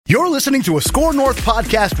You're listening to a Score North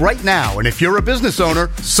podcast right now, and if you're a business owner,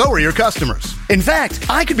 so are your customers. In fact,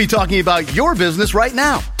 I could be talking about your business right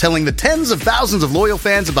now, telling the tens of thousands of loyal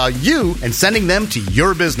fans about you and sending them to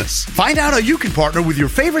your business. Find out how you can partner with your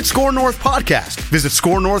favorite Score North podcast. Visit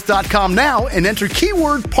scorenorth.com now and enter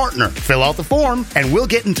keyword partner. Fill out the form, and we'll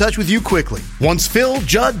get in touch with you quickly. Once Phil,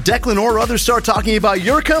 Judd, Declan, or others start talking about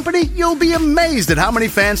your company, you'll be amazed at how many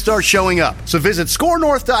fans start showing up. So visit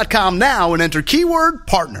scorenorth.com now and enter keyword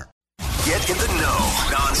partner. Get in the know.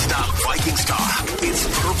 Non-stop Vikings talk.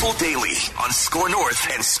 It's Purple Daily on Score North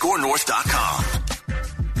and scorenorth.com.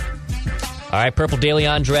 All right, Purple Daily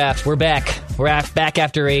on draft. We're back. We're back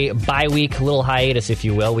after a bye-week little hiatus, if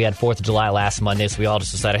you will. We had 4th of July last Monday, so we all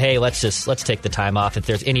just decided, hey, let's take the time off. If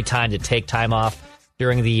there's any time to take time off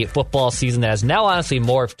during the football season that has now honestly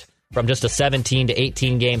morphed from just a 17 to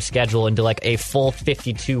 18 game schedule into like a full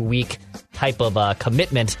 52-week type of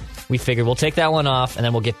commitment, we figured we'll take that one off, and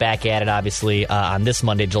then we'll get back at it, obviously, on this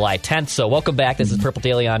Monday, July 10th. So welcome back. This is Purple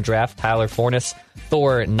Daily on Draft. Tyler Fornes,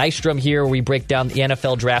 Thor Nystrom here, where we break down the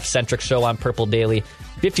NFL draft-centric show on Purple Daily.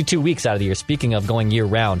 52 weeks out of the year. Speaking of going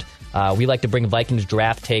year-round, we like to bring Vikings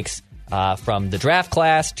draft takes from the draft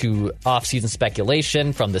class to off-season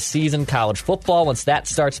speculation, from the season, college football, once that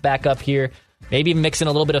starts back up here. Maybe even mix in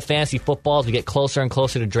a little bit of fantasy football as we get closer and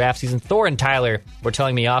closer to draft season. Thor and Tyler were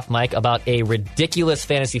telling me off mic about a ridiculous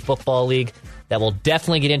fantasy football league that we'll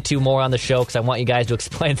definitely get into more on the show because I want you guys to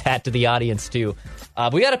explain that to the audience too.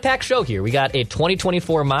 We got a packed show here. We got a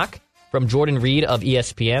 2024 mock from Jordan Reed of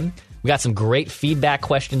ESPN. We got some great feedback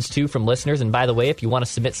questions too from listeners. And by the way, if you want to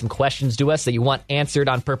submit some questions to us that you want answered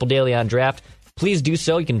on Purple Daily on Draft, please do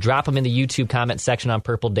so. You can drop them in the YouTube comment section on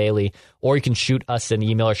Purple Daily, or you can shoot us an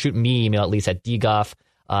email, or shoot me an email at least at dgoff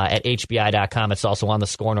at hbi.com. It's also on the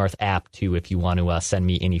Score North app, too, if you want to send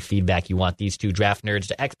me any feedback you want these two draft nerds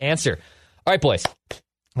to answer. All right, boys,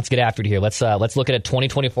 let's get after it here. Let's look at a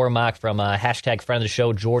 2024 mock from hashtag friend of the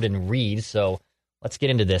show, Jordan Reed. So let's get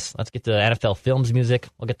into this. Let's get the NFL Films music.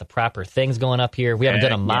 We'll get the proper things going up here. We haven't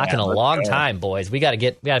done a mock in a long time, boys. We have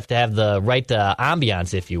to have the right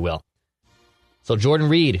ambiance, if you will. So Jordan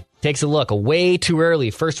Reed takes a look. A way too early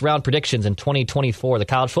first-round predictions in 2024. The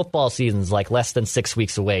college football season's like less than 6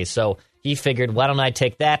 weeks away. So he figured, why don't I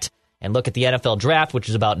take that and look at the NFL draft, which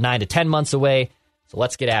is about 9 to 10 months away. So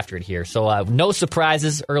let's get after it here. So no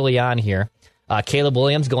surprises early on here. Caleb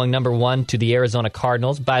Williams going number 1 to the Arizona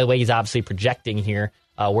Cardinals. By the way, he's obviously projecting here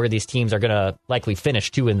where these teams are going to likely finish,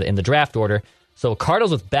 too, in the draft order. So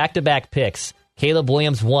Cardinals with back-to-back picks. Caleb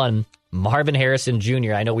Williams 1. Marvin Harrison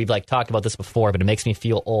Jr. I know we've talked about this before, but it makes me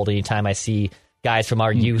feel old anytime I see guys from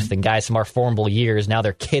our youth and guys from our formidable years. Now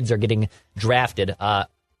their kids are getting drafted. Man,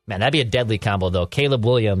 that'd be a deadly combo, though. Caleb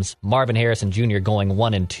Williams, Marvin Harrison Jr. going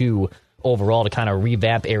 1 and 2 overall to kind of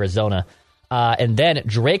revamp Arizona. And then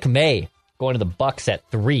Drake May going to the Bucs at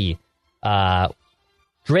 3.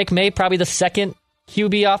 Drake May probably the second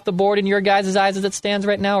QB off the board in your guys' eyes as it stands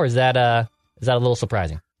right now, or is that a little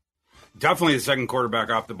surprising? Definitely the second quarterback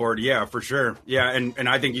off the board. Yeah, for sure. Yeah, and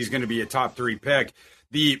I think he's going to be a top 3 pick.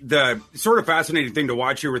 The sort of fascinating thing to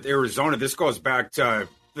watch here with Arizona, this goes back to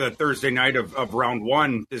the Thursday night of round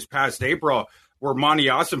 1 this past April, where Monty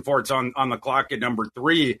Ossenfort's on the clock at number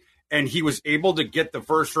 3, and he was able to get the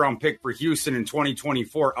first-round pick for Houston in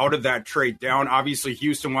 2024 out of that trade down. Obviously,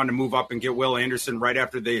 Houston wanted to move up and get Will Anderson right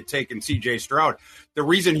after they had taken C.J. Stroud. The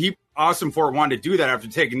reason Ossenfort wanted to do that after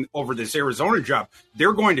taking over this Arizona job,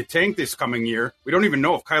 they're going to tank this coming year. We don't even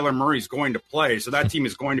know if Kyler Murray's going to play, so that team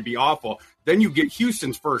is going to be awful. Then you get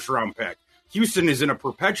Houston's first-round pick. Houston is in a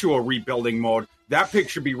perpetual rebuilding mode. That pick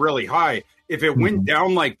should be really high. If it went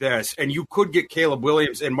down like this, and you could get Caleb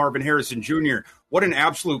Williams and Marvin Harrison Jr., what an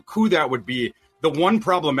absolute coup that would be. The one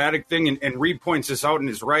problematic thing, and Reed points this out in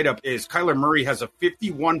his write-up, is Kyler Murray has a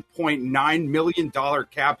 $51.9 million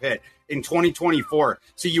cap hit in 2024.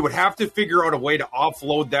 So you would have to figure out a way to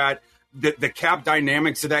offload that, the cap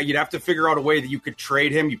dynamics of that. You'd have to figure out a way that you could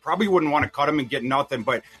trade him. You probably wouldn't want to cut him and get nothing,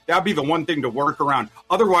 but that'd be the one thing to work around.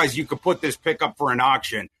 Otherwise, you could put this pick up for an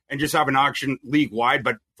auction and just have an auction league-wide.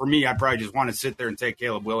 But for me, I'd probably just want to sit there and take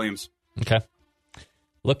Caleb Williams. Okay.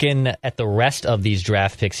 Looking at the rest of these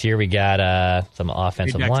draft picks here, we got some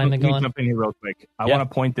offensive linemen going. Let me jump in here real quick. I want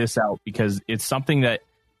to point this out because it's something that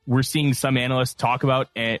we're seeing some analysts talk about,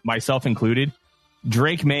 and myself included.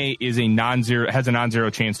 Drake May has a non-zero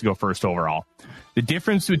chance to go first overall. The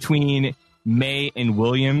difference between May and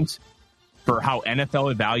Williams for how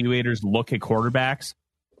NFL evaluators look at quarterbacks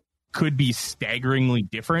could be staggeringly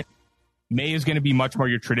different. May is going to be much more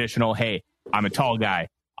your traditional, hey, I'm a tall guy.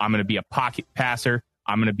 I'm going to be a pocket passer.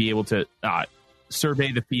 I'm going to be able to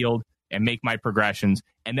survey the field and make my progressions.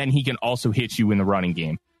 And then he can also hit you in the running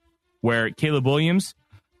game. where Caleb Williams,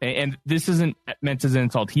 and this isn't meant as an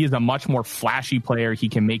insult, he is a much more flashy player. He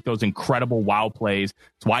can make those incredible wow plays.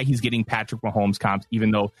 It's why he's getting Patrick Mahomes comps, even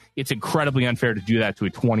though it's incredibly unfair to do that to a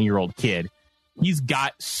 20-year-old kid. He's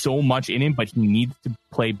got so much in him, but he needs to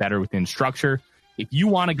play better within structure. If you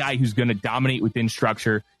want a guy who's going to dominate within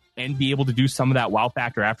structure and be able to do some of that wow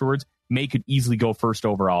factor afterwards, May could easily go first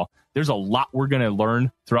overall. There's a lot we're going to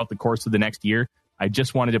learn throughout the course of the next year. I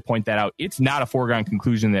just wanted to point that out. It's not a foregone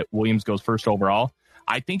conclusion that Williams goes first overall.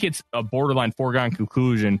 I think it's a borderline foregone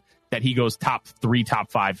conclusion that he goes top 3,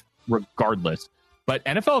 top 5, regardless. But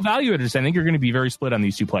NFL evaluators, I think, are going to be very split on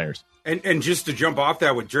these two players. And just to jump off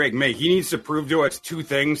that with Drake May, he needs to prove to us two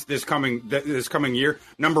things this coming year.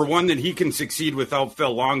 Number one, that he can succeed without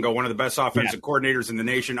Phil Longo, one of the best offensive coordinators in the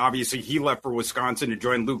nation. Obviously, he left for Wisconsin to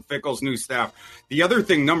join Luke Fickell's new staff. The other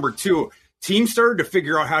thing, number two, teams started to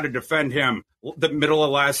figure out how to defend him the middle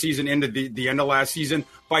of last season into the end of last season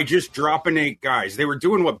by just dropping 8 guys. They were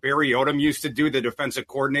doing what Barry Odom used to do, the defensive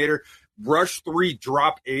coordinator, rush 3,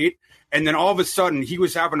 drop 8. And then all of a sudden, he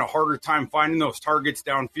was having a harder time finding those targets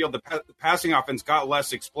downfield. The passing offense got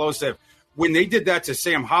less explosive. When they did that to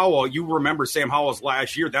Sam Howell, you remember Sam Howell's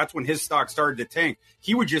last year, that's when his stock started to tank.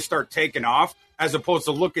 He would just start taking off as opposed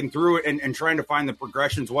to looking through it and trying to find the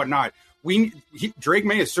progressions, whatnot. Drake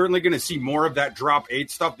May is certainly going to see more of that drop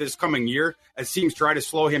 8 stuff this coming year as teams try to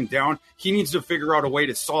slow him down. He needs to figure out a way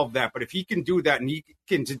to solve that. But if he can do that and he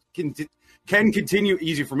can continue,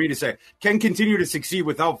 easy for me to say, can continue to succeed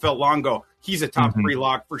without Phil Longo, he's a top 3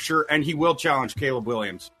 lock for sure, and he will challenge Caleb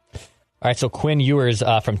Williams. All right, so Quinn Ewers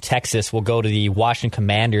from Texas will go to the Washington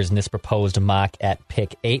Commanders in this proposed mock at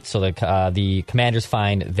pick 8. So the Commanders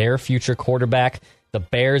find their future quarterback. The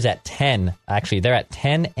Bears at 10. Actually, they're at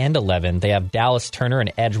 10 and 11. They have Dallas Turner,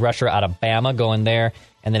 an edge rusher out of Bama, going there.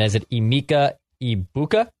 And then is it Emeka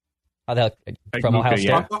Egbuka? From Ohio State?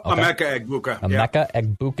 Yeah. Emeka Egbuka. Emeka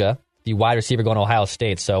Egbuka, the wide receiver going to Ohio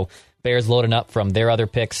State. So Bears loading up from their other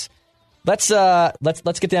picks. Let's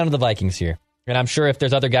get down to the Vikings here. And I'm sure if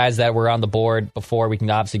there's other guys that were on the board before, we can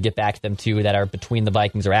obviously get back to them too that are between the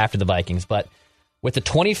Vikings or after the Vikings. But with the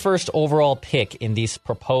 21st overall pick in this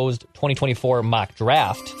proposed 2024 mock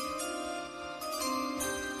draft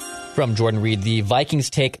from Jordan Reed, the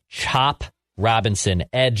Vikings take Chop Robinson,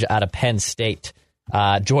 edge out of Penn State.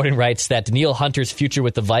 Jordan writes that Danielle Hunter's future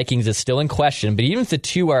with the Vikings is still in question, but even if the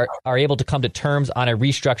two are able to come to terms on a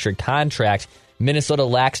restructured contract, Minnesota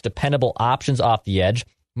lacks dependable options off the edge.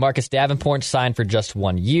 Marcus Davenport signed for just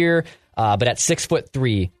 1 year, but at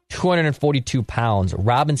 6'3", 242 pounds,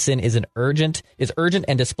 Robinson is urgent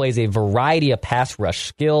and displays a variety of pass rush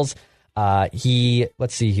skills.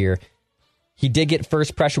 Let's see here. He did get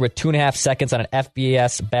first pressure with 2.5 seconds on an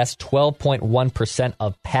FBS best 12.1%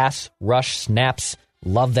 of pass rush snaps.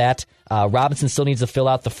 Love that. Robinson still needs to fill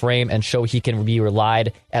out the frame and show he can be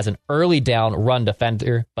relied as an early down run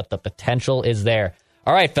defender, but the potential is there.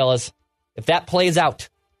 All right, fellas, if that plays out,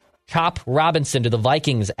 Chop Robinson to the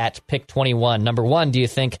Vikings at pick 21. Number one, do you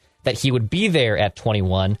think that he would be there at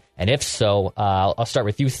 21? And if so, I'll start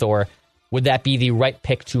with you, Thor. Would that be the right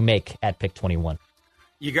pick to make at pick 21?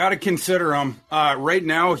 You got to consider him. Right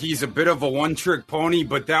now, he's a bit of a one-trick pony,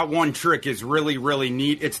 but that one trick is really, really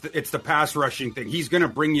neat. It's the pass rushing thing. He's going to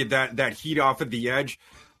bring you that heat off of the edge.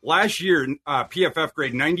 Last year, PFF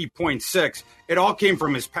grade 90.6. It all came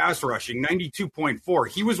from his pass rushing, 92.4.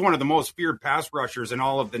 He was one of the most feared pass rushers in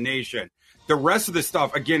all of the nation. The rest of the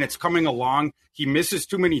stuff, again, it's coming along. He misses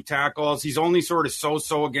too many tackles. He's only sort of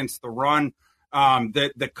so-so against the run.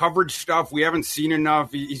 The coverage stuff, we haven't seen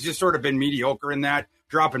enough. He's just sort of been mediocre in that,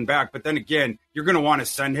 dropping back. But then again, you're going to want to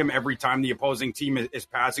send him every time the opposing team is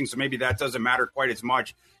passing, so maybe that doesn't matter quite as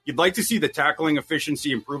much. You'd like to see the tackling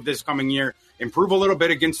efficiency improve this coming year, improve a little bit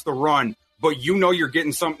against the run, but you know you're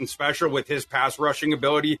getting something special with his pass rushing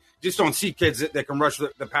ability. Just don't see kids that can rush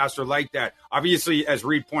the passer like that. Obviously, as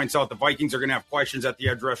Reed points out, the Vikings are going to have questions at the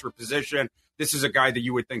edge rusher position. This is a guy that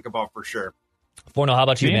you would think about for sure. Forno, how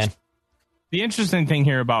about you, man? The interesting thing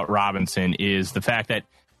here about Robinson is the fact that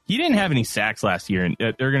he didn't have any sacks last year, and there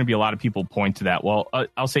are going to be a lot of people point to that. Well,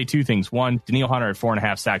 I'll say two things. One, Danielle Hunter had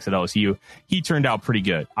 4.5 sacks at LSU. He turned out pretty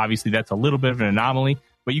good. Obviously, that's a little bit of an anomaly,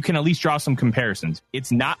 but you can at least draw some comparisons.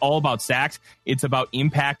 It's not all about sacks. It's about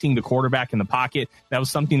impacting the quarterback in the pocket. That was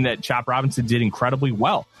something that Chop Robinson did incredibly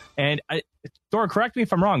well. And Thor, correct me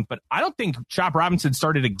if I'm wrong, but I don't think Chop Robinson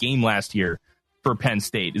started a game last year for Penn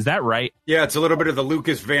State. Is that right? Yeah, it's a little bit of the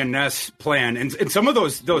Lucas Van Ness plan. And some of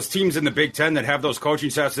those teams in the Big Ten that have those coaching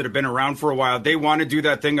staffs that have been around for a while, they want to do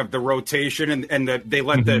that thing of the rotation, and they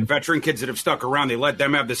let the veteran kids that have stuck around, they let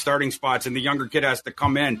them have the starting spots, and the younger kid has to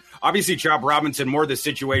come in. Obviously, Chop Robinson, more the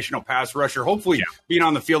situational pass rusher, hopefully being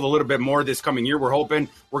on the field a little bit more this coming year. We're hoping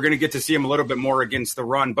we're going to get to see him a little bit more against the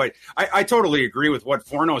run. But I totally agree with what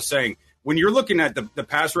Forno is saying. When you're looking at the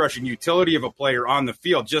pass rush and utility of a player on the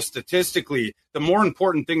field, just statistically, the more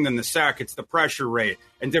important thing than the sack, it's the pressure rate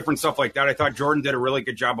and different stuff like that. I thought Jordan did a really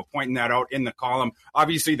good job of pointing that out in the column.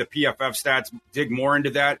 Obviously, the PFF stats dig more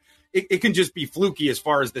into that. It can just be fluky as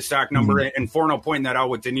far as the sack number, and Forno pointing that out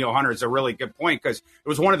with Danielle Hunter is a really good point, because it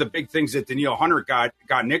was one of the big things that Danielle Hunter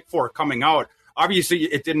got nicked for coming out. Obviously,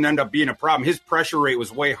 it didn't end up being a problem. His pressure rate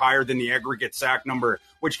was way higher than the aggregate sack number,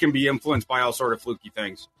 which can be influenced by all sort of fluky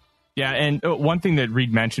things. Yeah, and one thing that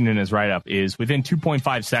Reed mentioned in his write-up is within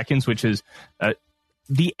 2.5 seconds, which is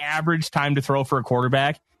the average time to throw for a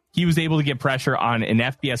quarterback, he was able to get pressure on an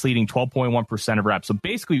FBS leading 12.1% of reps. So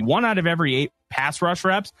basically 1 out of every 8 pass rush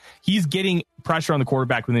reps, he's getting pressure on the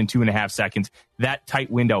quarterback within 2.5 seconds, that tight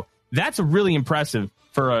window. That's really impressive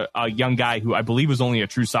for a young guy who I believe was only a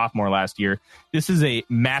true sophomore last year. This is a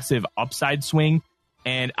massive upside swing,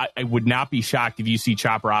 and I would not be shocked if you see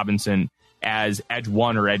Chop Robinson as edge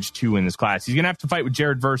 1 or edge 2 in this class. He's going to have to fight with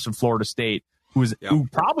Jared Verse of Florida State, who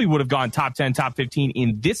probably would have gone top 10, top 15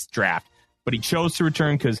 in this draft, but he chose to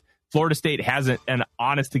return because Florida State has an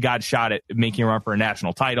honest-to-God shot at making a run for a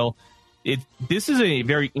national title. This is a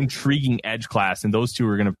very intriguing edge class, and those two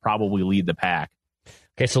are going to probably lead the pack.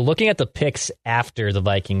 Okay, so looking at the picks after the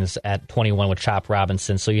Vikings at 21 with Chop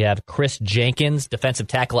Robinson, so you have Chris Jenkins, defensive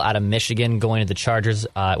tackle out of Michigan, going to the Chargers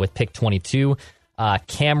with pick 22.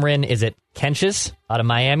 Cameron, is it Kenches out of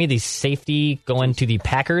Miami, the safety, going to the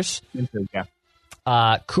Packers?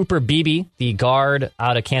 Yeah. Cooper Beebe, the guard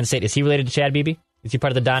out of Kansas State. Is he related to Chad Beebe? Is he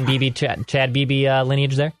part of the Don Beebe, Chad Beebe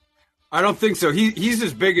lineage there? I don't think so. He's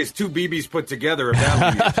as big as 2 BBs put together. Of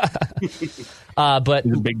that but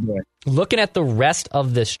he's a big boy. Looking at the rest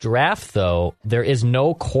of this draft, though, there is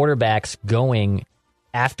no quarterbacks going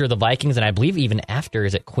after the Vikings, and I believe even after,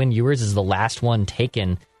 is it Quinn Ewers is the last one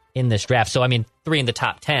taken in this draft. So, I mean, 3 in the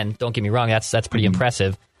top 10, don't get me wrong, that's pretty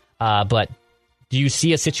impressive. But do you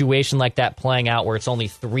see a situation like that playing out where it's only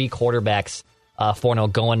 3 quarterbacks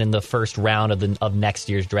going in the first round of next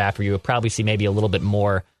year's draft, where you would probably see maybe a little bit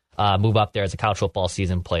more move up there as the college football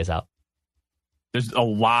season plays out? There's a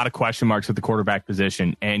lot of question marks at the quarterback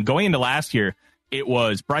position. And going into last year, it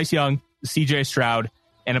was Bryce Young, CJ Stroud,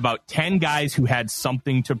 and about 10 guys who had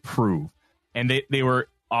something to prove. And they were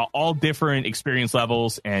all different experience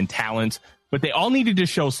levels and talents, but they all needed to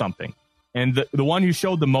show something. And the one who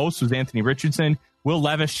showed the most was Anthony Richardson. Will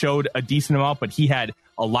Levis showed a decent amount, but he had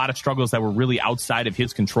a lot of struggles that were really outside of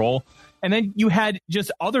his control. And then you had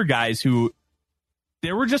just other guys who,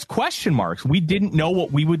 there were just question marks. We didn't know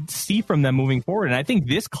what we would see from them moving forward. And I think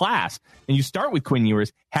this class, and you start with Quinn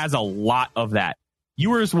Ewers, has a lot of that.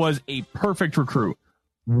 Ewers was a perfect recruit.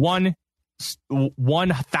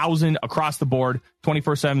 1,000 across the board,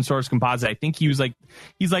 24/7 source composite. I think he's like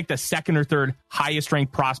the second or third highest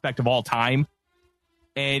ranked prospect of all time.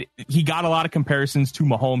 And he got a lot of comparisons to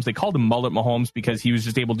Mahomes. They called him Mullet Mahomes because he was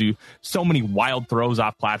just able to do so many wild throws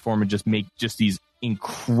off platform and just make just these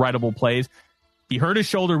incredible plays. He hurt his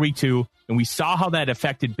shoulder week 2, and we saw how that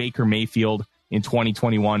affected Baker Mayfield in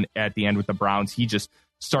 2021 at the end with the Browns. He just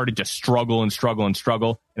started to struggle. And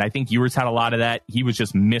I think Ewers had a lot of that. He was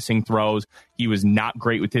just missing throws. He was not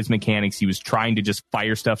great with his mechanics. He was trying to just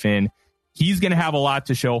fire stuff in. He's going to have a lot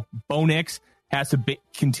to show. Bo Nix has to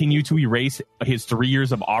continue to erase his 3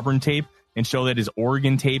 years of Auburn tape and show that his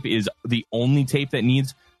Oregon tape is the only tape that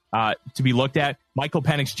needs to be looked at. Michael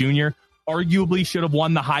Penix Jr. arguably should have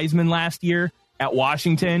won the Heisman last year at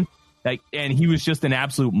Washington, and he was just an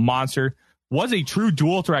absolute monster. Was a true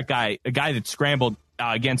dual threat guy, a guy that scrambled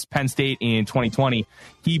against Penn State in 2020.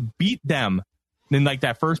 He beat them in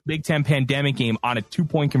that first Big Ten pandemic game on a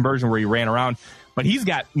 2-point conversion where he ran around. But he's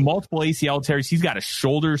got multiple ACL tears. He's got a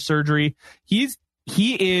shoulder surgery. He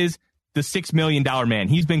is the $6 million man.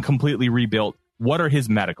 He's been completely rebuilt. What are his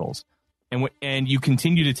medicals? And you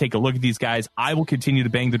continue to take a look at these guys. I will continue to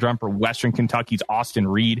bang the drum for Western Kentucky's Austin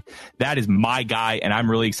Reed. That is my guy, and I'm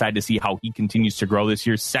really excited to see how he continues to grow this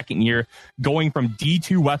year. Second year, going from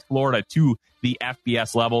D2 West Florida to the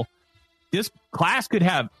FBS level. This class could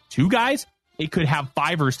have 2 guys. It could have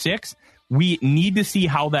 5 or 6. We need to see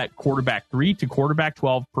how that quarterback 3 to quarterback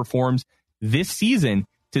 12 performs this season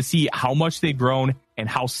to see how much they've grown and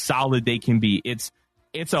how solid they can be. It's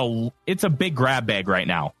a big grab bag right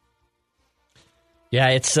now.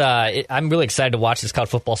 Yeah, I'm really excited to watch this college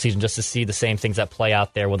football season just to see the same things that play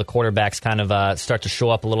out there where the quarterbacks kind of start to show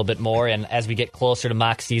up a little bit more. And as we get closer to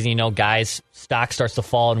mock season, guys' stock starts to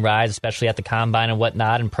fall and rise, especially at the combine and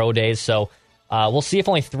whatnot and pro days. So we'll see if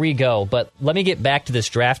only 3 go. But let me get back to this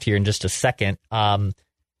draft here in just a second.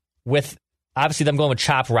 With obviously them going with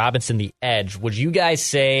Chop Robinson, the edge, would you guys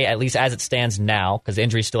say, at least as it stands now, because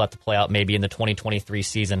injuries still have to play out maybe in the 2023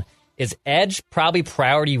 season, is edge probably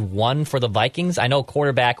priority 1 for the Vikings? I know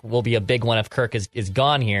quarterback will be a big one if Kirk is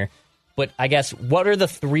gone here, but I guess what are the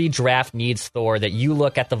 3 draft needs, Thor, that you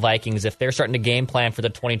look at the Vikings if they're starting to game plan for the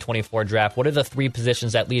 2024 draft? What are the 3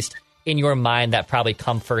 positions, at least in your mind, that probably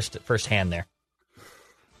come firsthand there?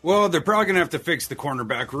 Well, they're probably going to have to fix the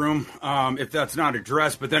cornerback room if that's not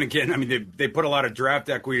addressed. But then again, I mean, they put a lot of draft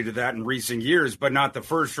equity to that in recent years, but not the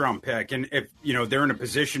first round pick. And if they're in a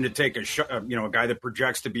position to take a guy that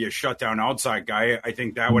projects to be a shutdown outside guy, I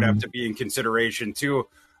think that would have to be in consideration too.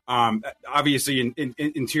 Obviously, in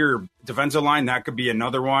interior defensive line, that could be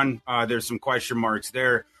another one. There's some question marks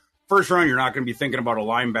there. First round, you're not going to be thinking about a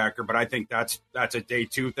linebacker, but I think that's a day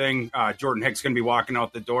 2 thing. Jordan Hicks going to be walking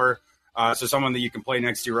out the door. So someone that you can play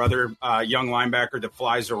next to your other young linebacker that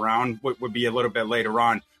flies around would be a little bit later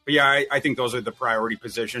on. But yeah, I think those are the priority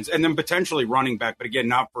positions. And then potentially running back, but again,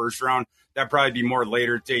 not first round. That'd probably be more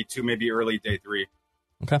later, day 2, maybe early day 3.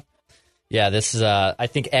 Okay. Yeah, this is, I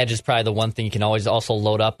think edge is probably the one thing you can always also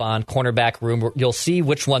load up on. Cornerback room, you'll see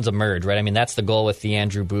which ones emerge, right? I mean, that's the goal with the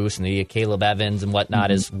Andrew Booth and the Caleb Evans and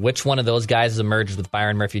whatnot, is which one of those guys emerges with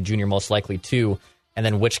Byron Murphy Jr. most likely too. And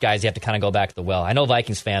then which guys you have to kind of go back to the well. I know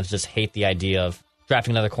Vikings fans just hate the idea of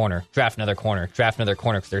drafting another corner, draft another corner,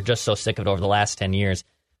 because they're just so sick of it over the last 10 years.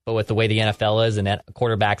 But with the way the NFL is and that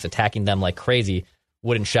quarterbacks attacking them like crazy,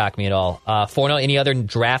 wouldn't shock me at all. Forno, any other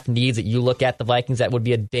draft needs that you look at the Vikings that would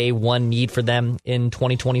be a day 1 need for them in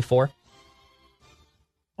 2024?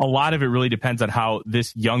 A lot of it really depends on how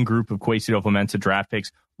this young group of Kwesi Adofo-Mensah draft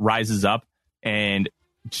picks rises up and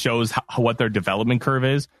shows what their development curve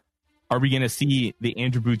is. Are we going to see the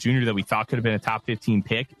Andrew Booth Jr. that we thought could have been a top 15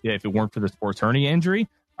 pick if it weren't for the sports hernia injury?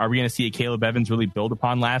 Are we going to see a Caleb Evans really build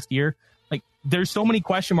upon last year? Like, there's so many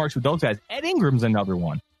question marks with those guys. Ed Ingram's another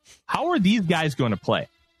one. How are these guys going to play?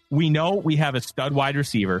 We know we have a stud wide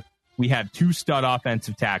receiver. We have 2 stud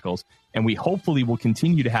offensive tackles, and we hopefully will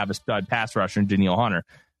continue to have a stud pass rusher in Danielle Hunter.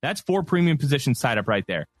 That's 4 premium positions tied up right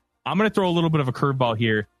there. I'm going to throw a little bit of a curveball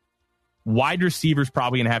here. Wide receivers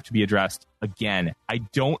probably going to have to be addressed again. I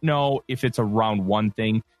don't know if it's a round 1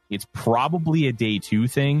 thing. It's probably a day 2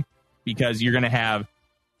 thing because you're going to have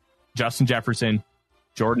Justin Jefferson,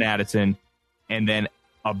 Jordan Addison, and then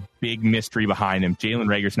a big mystery behind him. Jalen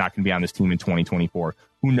Reagor's not going to be on this team in 2024.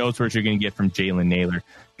 Who knows what you're going to get from Jalen Naylor?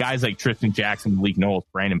 Guys like Tristan Jackson, Malik Knowles,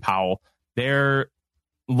 Brandon Powell, they're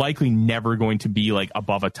likely never going to be like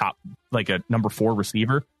above a top, like a number 4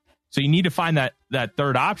 receiver. So you need to find that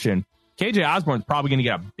third option. KJ Osborne's probably going to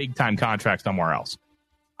get a big-time contract somewhere else.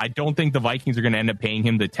 I don't think the Vikings are going to end up paying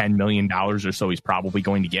him the $10 million or so he's probably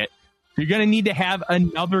going to get. So you're going to need to have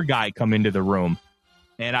another guy come into the room.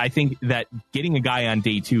 And I think that getting a guy on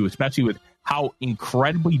day 2, especially with how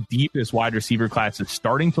incredibly deep this wide receiver class is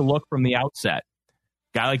starting to look from the outset,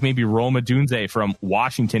 guy like maybe Rome Odunze from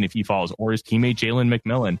Washington, if he falls, or his teammate Jalen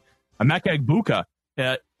McMillan, Emeka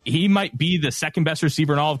Egbuka, he might be the second best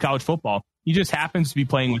receiver in all of college football. He just happens to be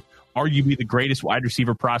playing with arguably the greatest wide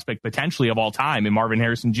receiver prospect potentially of all time in Marvin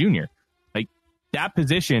Harrison Jr. Like, that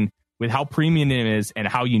position, with how premium it is and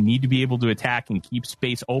how you need to be able to attack and keep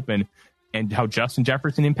space open and how Justin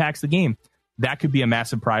Jefferson impacts the game, that could be a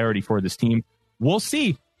massive priority for this team. We'll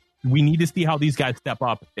see. We need to see how these guys step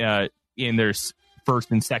up in their first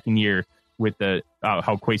and second year with the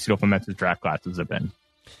how Kwesi Adofo-Mensah's draft classes have been.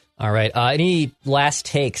 All right. Any last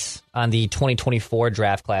takes on the 2024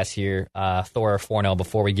 draft class here, Thor or Forno,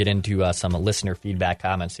 before we get into some listener feedback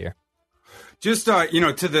comments here? Just, to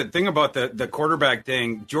the thing about the quarterback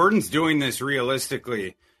thing, Jordan's doing this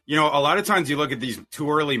realistically. A lot of times you look at these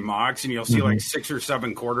too early mocks and you'll see like 6 or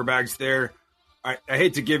 7 quarterbacks there. I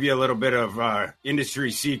hate to give you a little bit of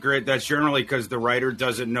industry secret. That's generally because the writer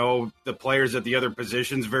doesn't know the players at the other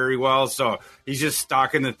positions very well. So he's just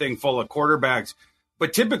stocking the thing full of quarterbacks.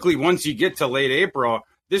 But typically, once you get to late April,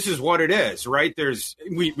 this is what it is, right?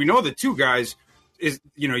 We know the 2 guys is,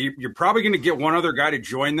 you're probably going to get one other guy to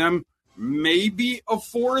join them, maybe a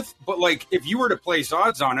 4th. But like, if you were to place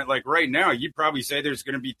odds on it, like right now, you'd probably say there's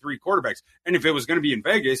going to be 3 quarterbacks. And if it was going to be in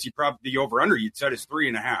Vegas, the over under you'd set is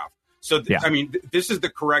 3.5. So, I mean, this is the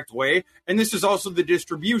correct way. And this is also the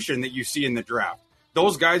distribution that you see in the draft.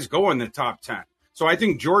 Those guys go in the top 10. So I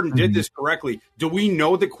think Jordan did this correctly. Do we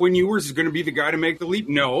know that Quinn Ewers is going to be the guy to make the leap?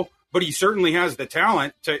 No. but he certainly has the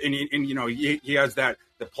talent to, and he has the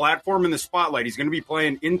platform and the spotlight. He's going to be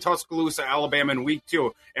playing in Tuscaloosa, Alabama in week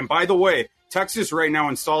 2. And by the way, Texas right now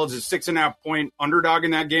installed as a 6.5-point underdog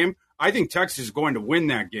in that game. I think Texas is going to win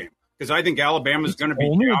that game because I think Alabama is going to be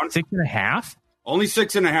only down 6.5. Only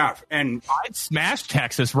 6.5, and I'd smash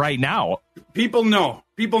Texas right now. People know,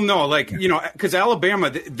 because Alabama,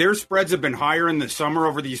 their spreads have been higher in the summer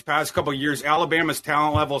over these past couple of years. Alabama's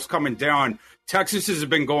talent level is coming down. Texas has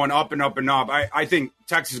been going up and up and up. I think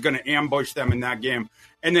Texas is going to ambush them in that game,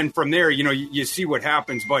 and then from there, you see what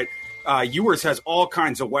happens. But Ewers has all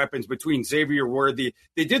kinds of weapons between Xavier Worthy.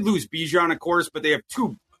 They did lose Bijan, of course, but they have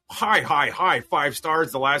 2 high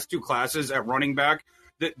 5-stars the last 2 classes at running back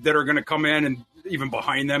that are going to come in, and even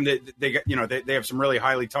behind them, they have some really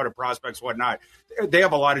highly touted prospects, whatnot. They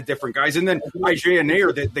have a lot of different guys, and then Isaiah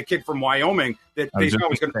Nair, the kid from Wyoming, that they thought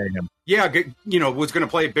was going to, was going to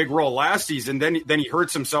play a big role last season. Then he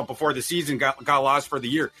hurts himself before the season, got lost for the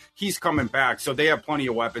year. He's coming back, so they have plenty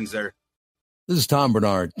of weapons there. This is Tom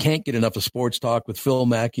Bernard. Can't get enough of sports talk with Phil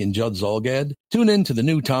Mackey and Judd Zolgad? Tune in to the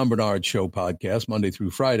new Tom Bernard Show podcast Monday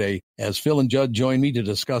through Friday as Phil and Judd join me to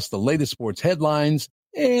discuss the latest sports headlines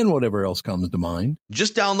and whatever else comes to mind.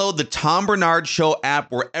 Just download the Tom Bernard Show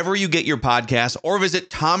app wherever you get your podcasts or visit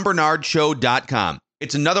tombernardshow.com.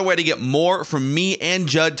 It's another way to get more from me and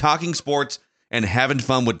Judd talking sports and having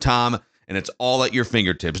fun with Tom, and it's all at your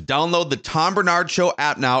fingertips. Download the Tom Bernard Show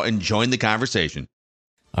app now and join the conversation.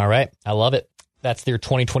 All right. I love it. That's their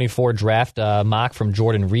 2024 draft mock from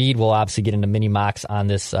Jordan Reed. We'll obviously get into mini mocks on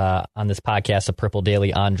this podcast of Purple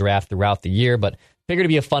Daily on draft throughout the year, but figured to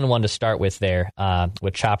be a fun one to start with there,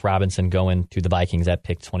 with Chop Robinson going to the Vikings at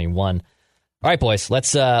pick 21. All right, boys,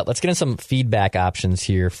 let's get in some feedback options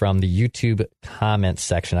here from the YouTube comments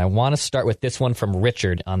section. I want to start with this one from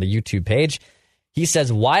Richard on the YouTube page. He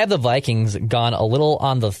says, why have the Vikings gone a little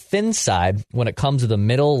on the thin side when it comes to the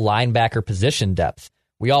middle linebacker position depth?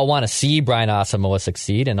 We all want to see Brian Asamoah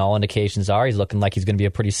succeed, and all indications are he's looking like he's going to be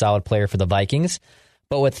a pretty solid player for the Vikings.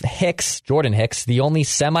 But with Jordan Hicks, the only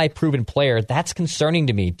semi-proven player, that's concerning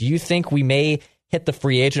to me. Do you think we may hit the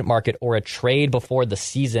free agent market or a trade before the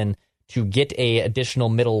season to get a additional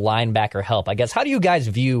middle linebacker help? I guess, how do you guys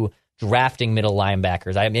view drafting middle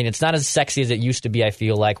linebackers? I mean, it's not as sexy as it used to be, I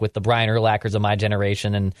feel like, with the Brian Urlachers of my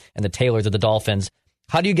generation and the Taylors of the Dolphins.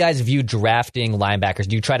 How do you guys view drafting linebackers?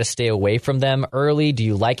 Do you try to stay away from them early? Do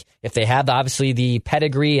you like, if they have obviously the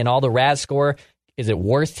pedigree and all the RAS score, is it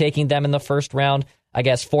worth taking them in the first round? I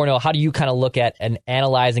guess, Forno, how do you kind of look at an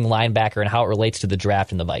analyzing linebacker and how it relates to the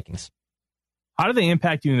draft in the Vikings? How do they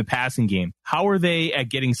impact you in the passing game? How are they at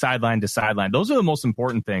getting sideline to sideline? Those are the most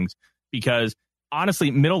important things, because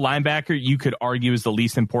honestly, middle linebacker, you could argue, is the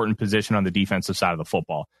least important position on the defensive side of the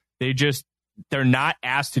football. They're not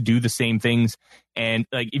asked to do the same things. And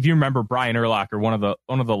like, if you remember Brian Urlacher, one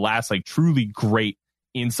of the last like truly great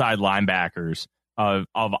inside linebackers of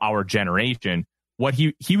our generation, what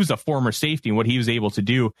he was a former safety, and what he was able to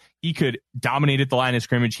do, he could dominate at the line of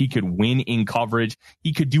scrimmage. He could win in coverage.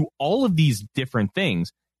 He could do all of these different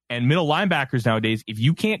things. And middle linebackers nowadays, if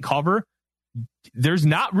you can't cover, there's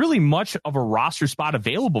not really much of a roster spot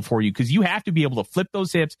available for you, because you have to be able to flip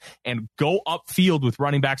those hips and go upfield with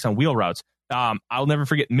running backs on wheel routes. I'll never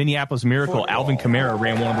forget Minneapolis Miracle. Alvin Kamara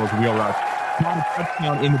ran one of those wheel routes. Caught a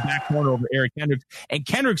touchdown in the back corner over Eric Kendricks, and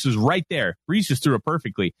Kendricks was right there. Brees just threw it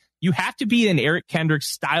perfectly. You have to be an Eric Kendricks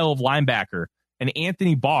style of linebacker, an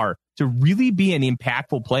Anthony Barr, to really be an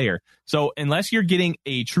impactful player. So unless you're getting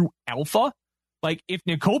a true alpha, like if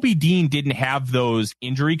Nakobe Dean didn't have those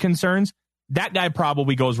injury concerns, that guy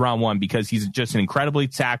probably goes round one, because he's just an incredibly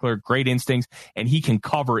tackler, great instincts, and he can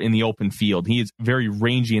cover in the open field. He is very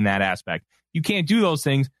rangy in that aspect. You can't do those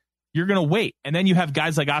things, you're going to wait. And then you have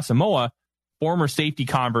guys like Asamoah, former safety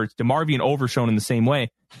converts, DeMarvion Overshown in the same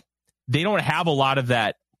way. They don't have a lot of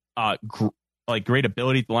that great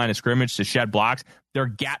ability at the line of scrimmage to shed blocks. They're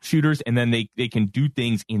gap shooters, and then they can do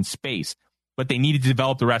things in space. But they need to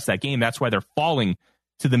develop the rest of that game. That's why they're falling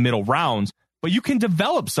to the middle rounds. But you can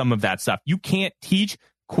develop some of that stuff. You can't teach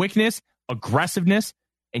quickness, aggressiveness,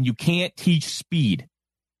 and you can't teach speed.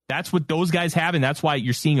 That's what those guys have, and that's why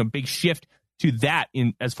you're seeing a big shift to that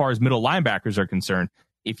in as far as middle linebackers are concerned.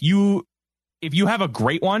 If you have a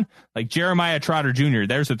great one, like Jeremiah Trotter Jr.,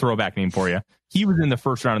 there's a throwback name for you. He was in the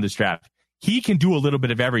first round of this draft. He can do a little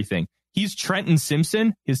bit of everything. He's Trenton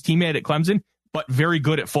Simpson, his teammate at Clemson, but very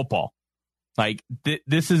good at football. Like,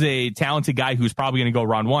 this is a talented guy who's probably going to go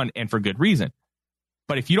round one, and for good reason.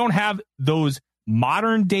 But if you don't have those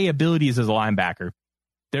modern day abilities as a linebacker,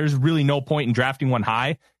 there's really no point in drafting one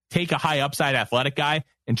high. Take a high upside athletic guy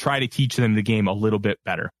and try to teach them the game a little bit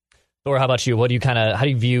better. Thor, how about you? How do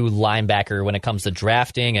you view linebacker when it comes to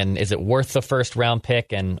drafting, and is it worth the first round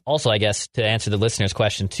pick? And also, I guess, to answer the listener's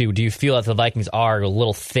question too, do you feel that the Vikings are a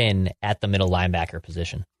little thin at the middle linebacker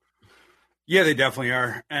position? Yeah, they definitely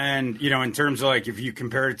are. And, in terms of like, if you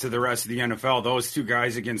compare it to the rest of the NFL, those two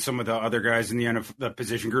guys against some of the other guys in the NFL, the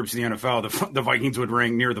position groups in the NFL, the Vikings would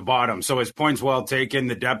rank near the bottom. So his point's well taken.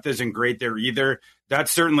 The depth isn't great there either.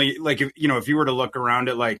 That's certainly like, if you were to look around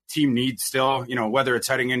at like team needs still, whether it's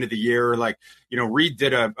heading into the year or like, Reed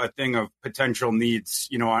did a thing of potential needs,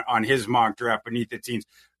 on his mock draft beneath the teams.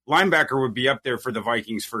 Linebacker would be up there for the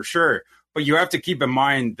Vikings for sure. But you have to keep in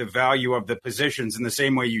mind the value of the positions in the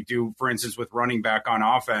same way you do, for instance, with running back on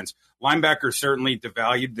offense. Linebacker certainly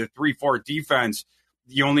devalued. The 3-4 defense,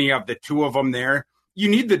 you only have the two of them there. You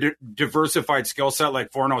need the diversified skill set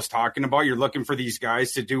like Forno's talking about. You're looking for these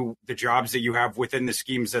guys to do the jobs that you have within the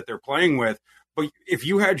schemes that they're playing with. But if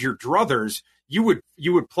you had your druthers, you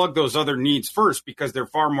would plug those other needs first because they're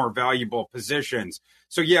far more valuable positions.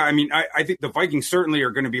 So, yeah, I think the Vikings certainly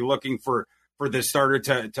are going to be looking for the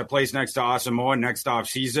starter to place next to Asamoah next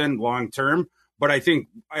offseason long term. But I think,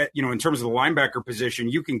 in terms of the linebacker position,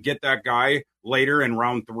 you can get that guy later in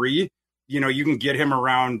round 3. You can get him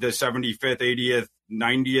around the 75th, 80th,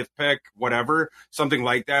 90th pick, whatever, something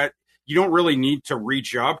like that. You don't really need to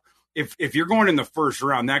reach up. If you're going in the first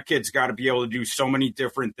round, that kid's got to be able to do so many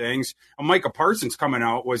different things. And Micah Parsons coming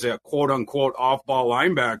out was a quote unquote off ball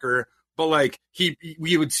linebacker. But like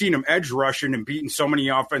we would seen him edge rushing and beating so many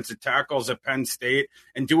offensive tackles at Penn State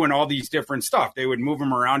and doing all these different stuff. They would move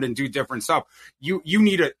him around and do different stuff. You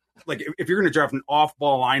need if you're going to draft an off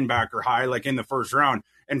ball linebacker high, like in the first round,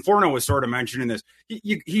 and Forno was sort of mentioning this,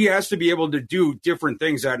 he has to be able to do different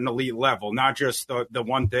things at an elite level, not just the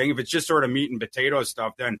one thing. If it's just sort of meat and potato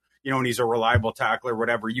stuff, then, and he's a reliable tackler,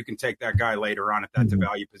 whatever, you can take that guy later on at that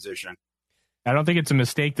value position. I don't think it's a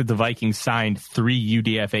mistake that the Vikings signed 3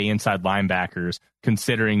 UDFA inside linebackers,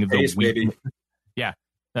 considering Pace, baby. Yeah,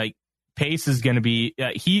 like Pace is going to be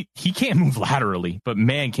he can't move laterally, but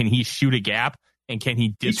man, can he shoot a gap and can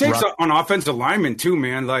he disrupt? He takes on offensive linemen too,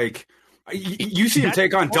 man. Like you see him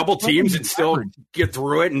take on double teams and still get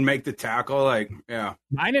through it and make the tackle. Like, yeah,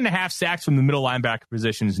 9.5 sacks from the middle linebacker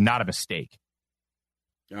position is not a mistake.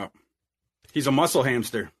 Yeah, he's a muscle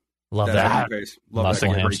hamster. Love that.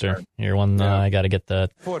 Muscle hamster. You're one. I got to get the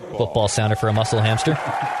football sounder for a muscle hamster.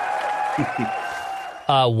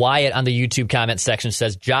 Wyatt on the YouTube comment section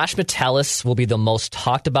says Josh Metellus will be the most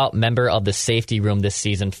talked about member of the safety room this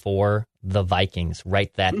season for the Vikings.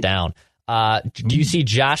 Write that down. Do you see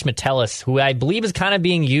Josh Metellus, who I believe is kind of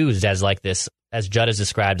being used as like this, as Judd has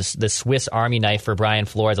described, the Swiss Army knife for Brian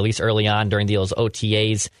Flores, at least early on during those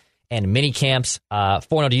OTAs and mini camps?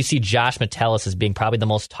 Forno, do you see Josh Metellus as being probably the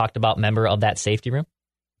most talked about member of that safety room?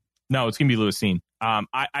 No, it's going to be Lewisine.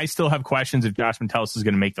 I still have questions if Josh Metellus is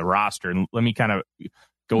going to make the roster, and let me kind of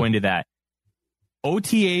go into that.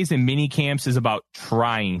 OTAs and mini camps is about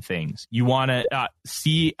trying things. You want to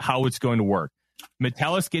see how it's going to work.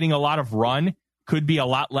 Metellus getting a lot of run could be a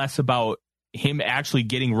lot less about him actually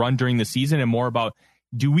getting run during the season and more about,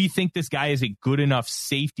 do we think this guy is a good enough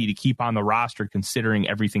safety to keep on the roster considering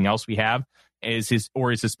everything else we have? Is his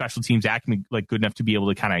special teams acting like good enough to be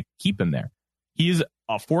able to kind of keep him there? He's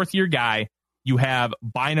a 4th-year guy. You have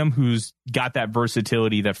Bynum, who's got that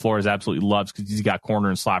versatility that Flores absolutely loves because he's got corner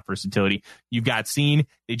and slot versatility. You've got Scene.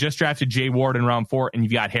 They just drafted Jay Ward in round 4, and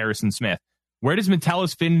you've got Harrison Smith. Where does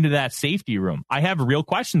Metellus fit into that safety room? I have real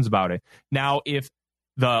questions about it. Now, if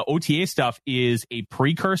the OTA stuff is a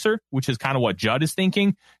precursor, which is kind of what Judd is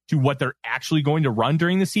thinking, to what they're actually going to run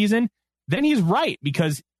during the season, then he's right,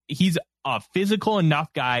 because he's a physical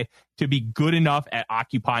enough guy to be good enough at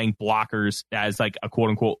occupying blockers as like a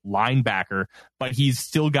quote unquote linebacker, but he's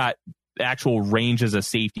still got actual range as a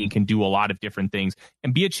safety and can do a lot of different things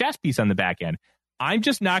and be a chess piece on the back end. I'm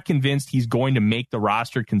just not convinced he's going to make the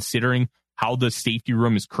roster considering how the safety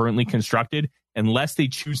room is currently constructed, unless they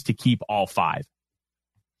choose to keep all 5.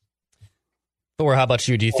 Thor, how about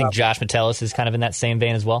you? Do you think Josh Metellus is kind of in that same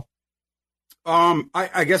vein as well?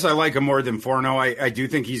 I guess I like him more than Forno. I do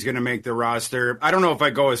think he's going to make the roster. I don't know if I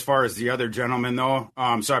go as far as the other gentleman, though.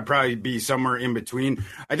 So I'd probably be somewhere in between.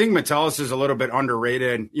 I think Metellus is a little bit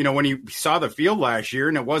underrated. When he saw the field last year,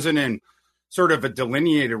 and it wasn't in sort of a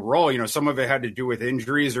delineated role, some of it had to do with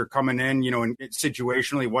injuries or coming in, and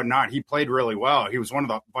situationally, whatnot. He played really well. He was one of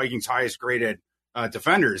the Vikings' highest graded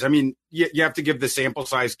defenders. You have to give the sample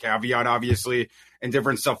size caveat, obviously, and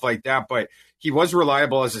different stuff like that, but he was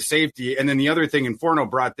reliable as a safety. And then the other thing, and Forno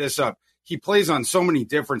brought this up, he plays on so many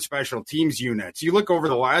different special teams units. You look over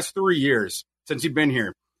the last 3 years since he's been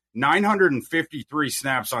here, 953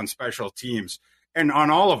 snaps on special teams. And on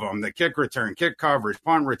all of them, the kick return, kick coverage,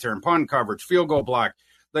 punt return, punt coverage, field goal block,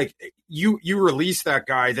 like you release that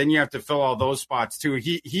guy, then you have to fill all those spots too.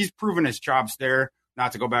 He's proven his chops there,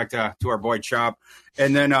 not to go back to our boy Chop.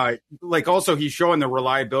 And then like also he's showing the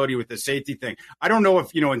reliability with the safety thing. I don't know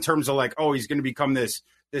if, in terms of like, oh, he's going to become this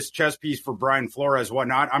chess piece for Brian Flores,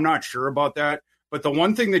 whatnot. I'm not sure about that. But the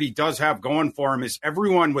one thing that he does have going for him is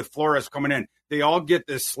everyone with Flores coming in, they all get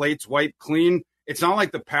this slates wiped clean. It's not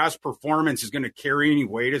like the past performance is going to carry any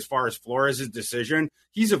weight as far as Flores' decision.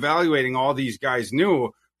 He's evaluating all these guys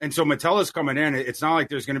new. And so Metellus coming in, it's not like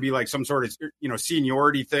there's going to be like some sort of,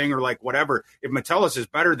 seniority thing or like whatever. If Metellus is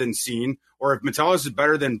better than Scene, or if Metellus is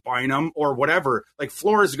better than Bynum or whatever, like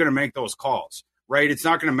Flores is going to make those calls, right? It's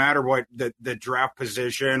not going to matter what the draft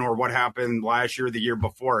position or what happened last year or the year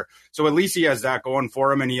before. So at least he has that going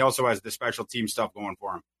for him. And he also has the special team stuff going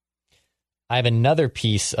for him. I have another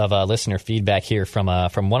piece of listener feedback here from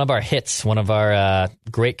one of our hits, one of our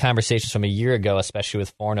great conversations from a year ago, especially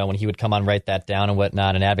with Forno when he would come on, write that down and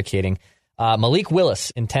whatnot, and advocating. Malik Willis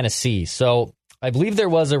in Tennessee. So I believe there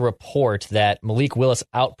was a report that Malik Willis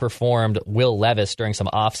outperformed Will Levis during some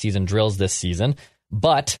offseason drills this season,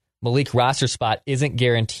 but Malik's roster spot isn't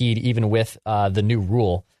guaranteed even with the new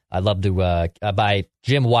rule. I'd love to, by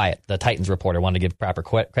Jim Wyatt, the Titans reporter, wanted to give proper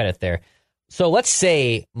credit there. So let's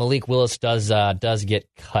say Malik Willis does get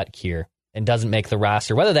cut here and doesn't make the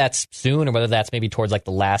roster, whether that's soon or whether that's maybe towards like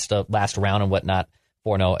the last round and whatnot.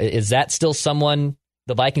 Is that still someone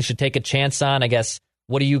the Vikings should take a chance on? I guess,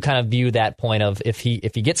 what do you kind of view that point of if he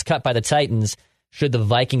gets cut by the Titans, should the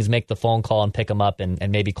Vikings make the phone call and pick him up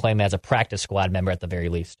and maybe claim him as a practice squad member at the very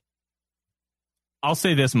least? I'll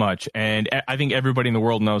say this much, and I think everybody in the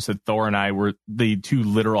world knows that Thor and I were the two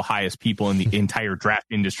literal highest people in the entire draft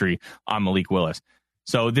industry on Malik Willis.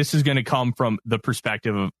 So this is going to come from the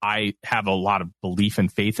perspective of I have a lot of belief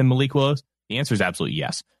and faith in Malik Willis. The answer is absolutely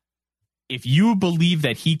yes. If you believe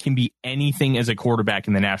that he can be anything as a quarterback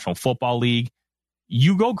in the National Football League,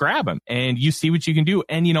 you go grab him and you see what you can do.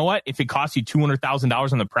 And you know what? If it costs you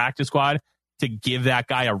 $200,000 on the practice squad to give that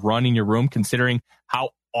guy a run in your room, considering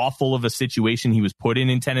how awful of a situation he was put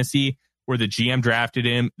in Tennessee, where the GM drafted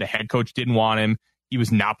him, the head coach didn't want him, he was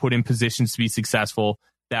not put in positions to be successful.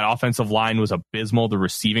 That offensive line was abysmal. The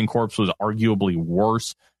receiving corps was arguably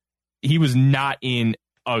worse. He was not in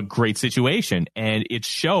a great situation, and it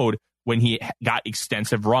showed when he got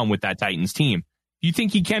extensive run with that Titans team. You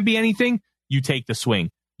think he can be anything? You take the swing.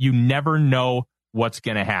 You never know what's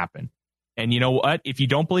going to happen. And you know what? If you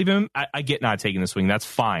don't believe him, I get not taking the swing. That's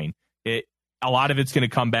fine. A lot of it's going to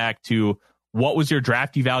come back to what was your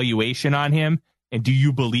draft evaluation on him, and do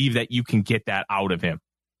you believe that you can get that out of him?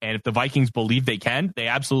 And if the Vikings believe they can, they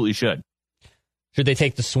absolutely should. Should they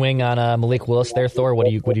take the swing on Malik Willis there, Thor? What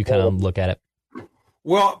do you kind of look at it?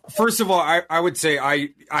 Well, first of all, I would say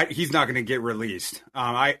he's not going to get released.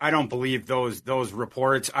 I don't believe those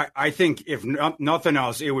reports. I think if nothing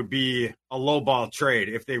else, it would be a lowball trade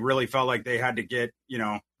if they really felt like they had to get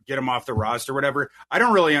him off the roster or whatever. I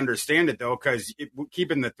don't really understand it though, because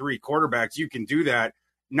keeping the three quarterbacks, you can do that.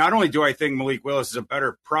 Not only do I think Malik Willis is a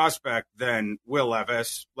better prospect than Will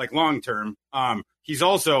Levis, like long term, he's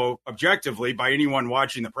also objectively, by anyone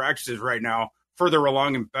watching the practices right now, further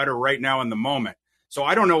along and better right now in the moment. So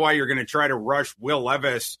I don't know why you're going to try to rush Will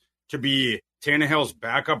Levis to be Tannehill's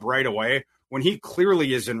backup right away when he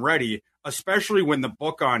clearly isn't ready, especially when the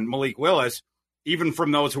book on Malik Willis, even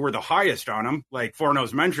from those who were the highest on him, like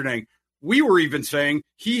Forno's mentioning, we were even saying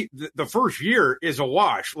the first year is a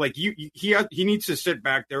wash. Like he needs to sit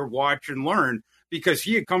back there, watch and learn, because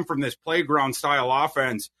he had come from this playground style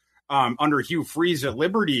offense under Hugh Freeze at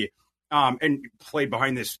Liberty and played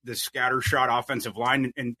behind this scatter shot offensive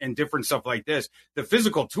line and different stuff like this. The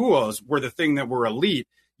physical tools were the thing that were elite.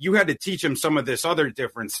 You had to teach him some of this other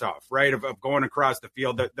different stuff, right? Of going across the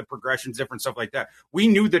field, the progressions, different stuff like that. We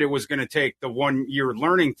knew that it was going to take the 1 year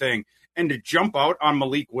learning thing, and to jump out on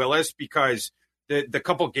Malik Willis because the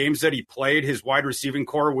couple games that he played, his wide receiving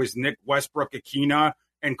core was Nick Westbrook-Akina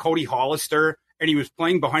and Cody Hollister, and he was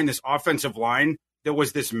playing behind this offensive line that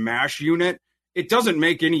was this MASH unit. It doesn't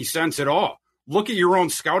make any sense at all. Look at your own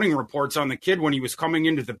scouting reports on the kid when he was coming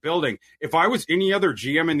into the building. If I was any other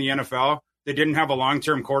GM in the NFL that didn't have a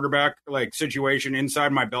long-term quarterback like situation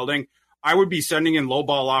inside my building, I would be sending in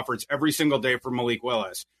low-ball offers every single day for Malik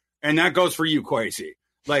Willis. And that goes for you, Kwesi.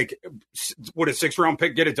 Like, would a 6th-round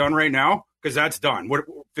pick get it done right now? Because that's done. What,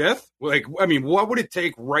 5th? Like, I mean, what would it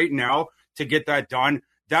take right now to get that done?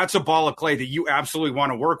 That's a ball of clay that you absolutely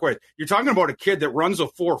want to work with. You're talking about a kid that runs a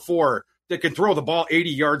 4.4 that can throw the ball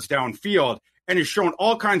 80 yards downfield. and has shown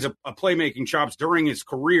all kinds of playmaking chops during his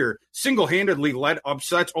career, single-handedly led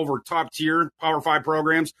upsets over top-tier Power 5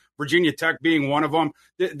 programs, Virginia Tech being one of them.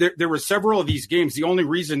 There were several of these games. The only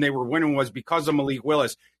reason they were winning was because of Malik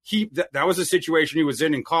Willis. That was a situation he was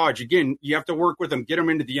in college. Again, you have to work with him, get him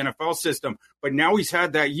into the NFL system. But now he's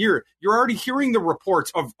had that year. You're already hearing the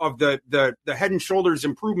reports of the head and shoulders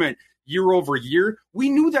improvement year over year. We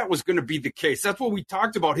knew that was going to be the case. That's what we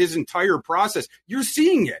talked about his entire process. You're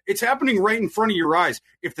seeing it. It's happening right in front of your eyes.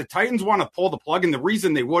 If the Titans want to pull the plug, and the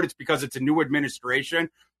reason they would, it's because it's a new administration.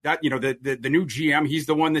 That, you know, the new GM, he's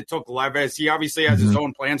the one that took Levis. He obviously has his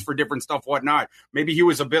own plans for different stuff, whatnot. Maybe he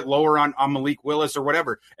was a bit lower on Malik Willis or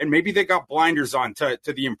whatever. And maybe they got blinders on to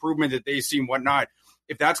the improvement that they see and whatnot.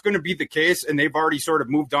 If that's going to be the case, and they've already sort of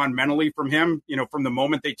moved on mentally from him, you know, from the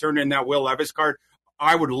moment they turned in that Will Levis card,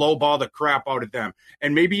 I would lowball the crap out of them.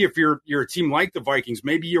 And maybe if you're a team like the Vikings,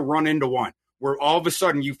 maybe you run into one where all of a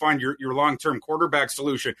sudden you find your long-term quarterback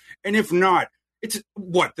solution. And if not, it's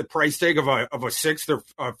what the price tag of a sixth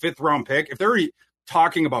or fifth round pick. If they're already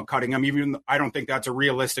talking about cutting him, even I don't think that's a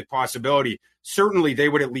realistic possibility. Certainly they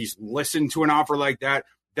would at least listen to an offer like that.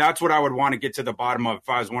 That's what I would want to get to the bottom of if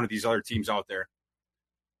I was one of these other teams out there.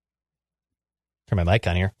 Turn my mic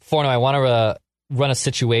on here. Forno, I want to run a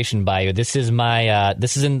situation by you. This is my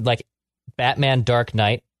this is in like Batman Dark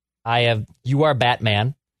Knight. You are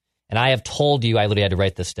Batman, and I have told you, I literally had to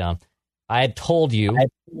write this down. I had told you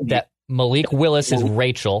that Malik Willis is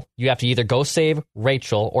Rachel. You have to either go save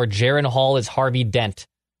Rachel or Jaron Hall is Harvey Dent.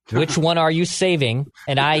 Which one are you saving?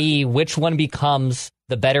 And i.e., which one becomes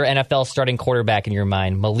the better NFL starting quarterback in your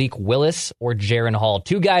mind? Malik Willis or Jaron Hall?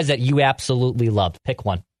 Two guys that you absolutely loved. Pick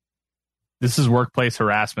one. This is workplace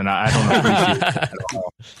harassment. I don't appreciate it at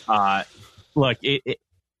all. Look, this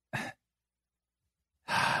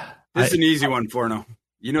is an easy one, Forno.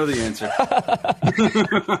 You know the answer.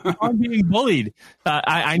 I'm being bullied.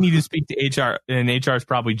 I need to speak to HR, and HR is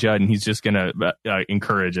probably Judd, and he's just going to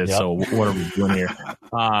encourage us. Yep. So what are we doing here?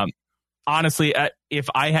 Honestly, if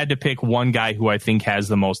I had to pick one guy who I think has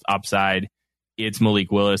the most upside, it's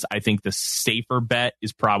Malik Willis. I think the safer bet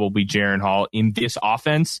is probably Jaron Hall in this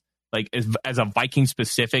offense, like as a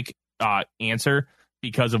Viking-specific answer,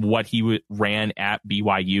 because of what he ran at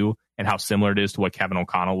BYU and how similar it is to what Kevin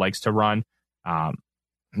O'Connell likes to run.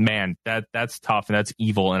 Man, that's tough and that's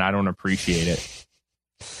evil, and I don't appreciate it.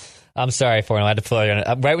 I'm sorry, Forno. I had to pull you on it.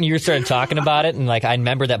 Right when you started talking about it, and like I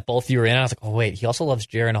remember that both you were in, I was like, oh, wait, he also loves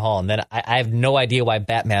Jaron Hall. And then I have no idea why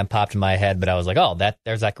Batman popped in my head, but I was like, oh,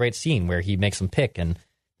 there's that great scene where he makes him pick, and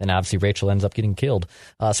then obviously Rachel ends up getting killed.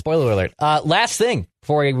 Spoiler alert. Last thing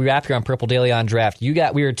before we wrap here on Purple Daily on Draft. We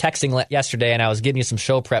were texting yesterday, and I was giving you some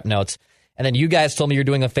show prep notes. And then you guys told me you're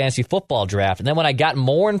doing a fantasy football draft. And then when I got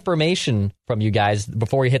more information from you guys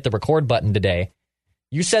before we hit the record button today,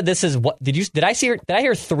 you said this is what did I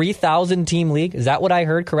hear 3,000 team league? Is that what I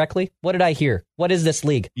heard correctly? What did I hear? What is this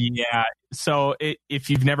league? Yeah. So if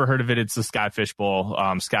you've never heard of it, it's the Scott Fish Bowl.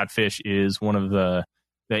 Scott Fish is one of the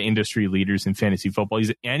industry leaders in fantasy football.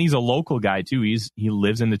 He's a local guy too. He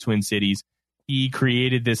lives in the Twin Cities. He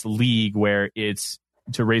created this league where it's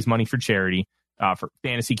to raise money for charity. For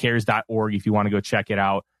fantasycares.org if you want to go check it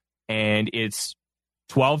out. And it's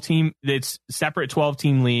separate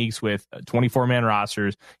 12-team leagues with 24-man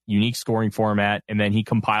rosters, unique scoring format, and then he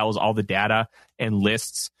compiles all the data and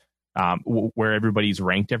lists where everybody's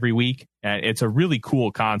ranked every week. And it's a really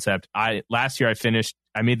cool concept. Last year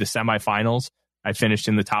I made the semifinals. I finished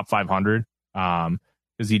in the top 500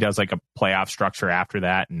 because he does like a playoff structure after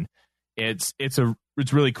that. And it's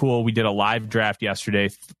really cool. We did a live draft yesterday.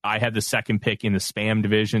 I had the second pick in the spam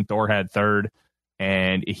division. Thor had third,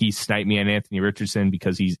 and he sniped me on Anthony Richardson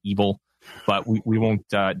because he's evil. But we won't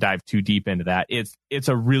dive too deep into that. It's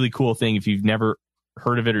a really cool thing. If you've never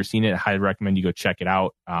heard of it or seen it, I highly recommend you go check it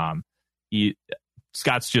out.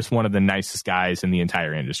 Scott's just one of the nicest guys in the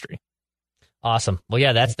entire industry. Awesome. Well,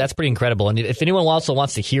 yeah, that's pretty incredible. And if anyone also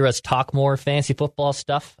wants to hear us talk more fantasy football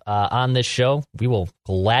stuff on this show, we will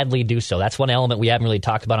gladly do so. That's one element we haven't really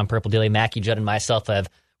talked about on Purple Daily. Mackie, Judd, and myself have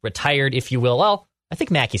retired, if you will. Well, I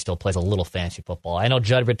think Mackie still plays a little fantasy football. I know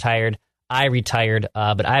Judd retired. I retired,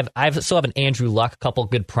 but I still have an Andrew Luck, a couple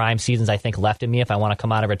good prime seasons, I think, left in me if I want to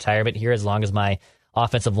come out of retirement here, as long as my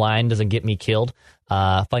offensive line doesn't get me killed.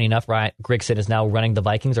 Funny enough, Ryan Grigson is now running the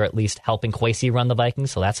Vikings, or at least helping Kwesi run the Vikings,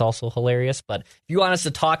 so that's also hilarious. But if you want us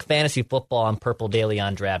to talk fantasy football on Purple Daily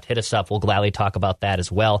on Draft, hit us up. We'll gladly talk about that as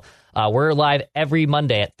well. We're live every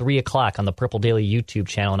Monday at 3 o'clock on the Purple Daily YouTube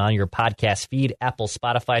channel and on your podcast feed, Apple,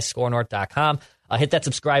 Spotify, ScoreNorth.com. Hit that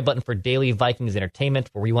subscribe button for daily Vikings entertainment,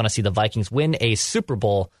 where we want to see the Vikings win a Super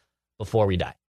Bowl before we die.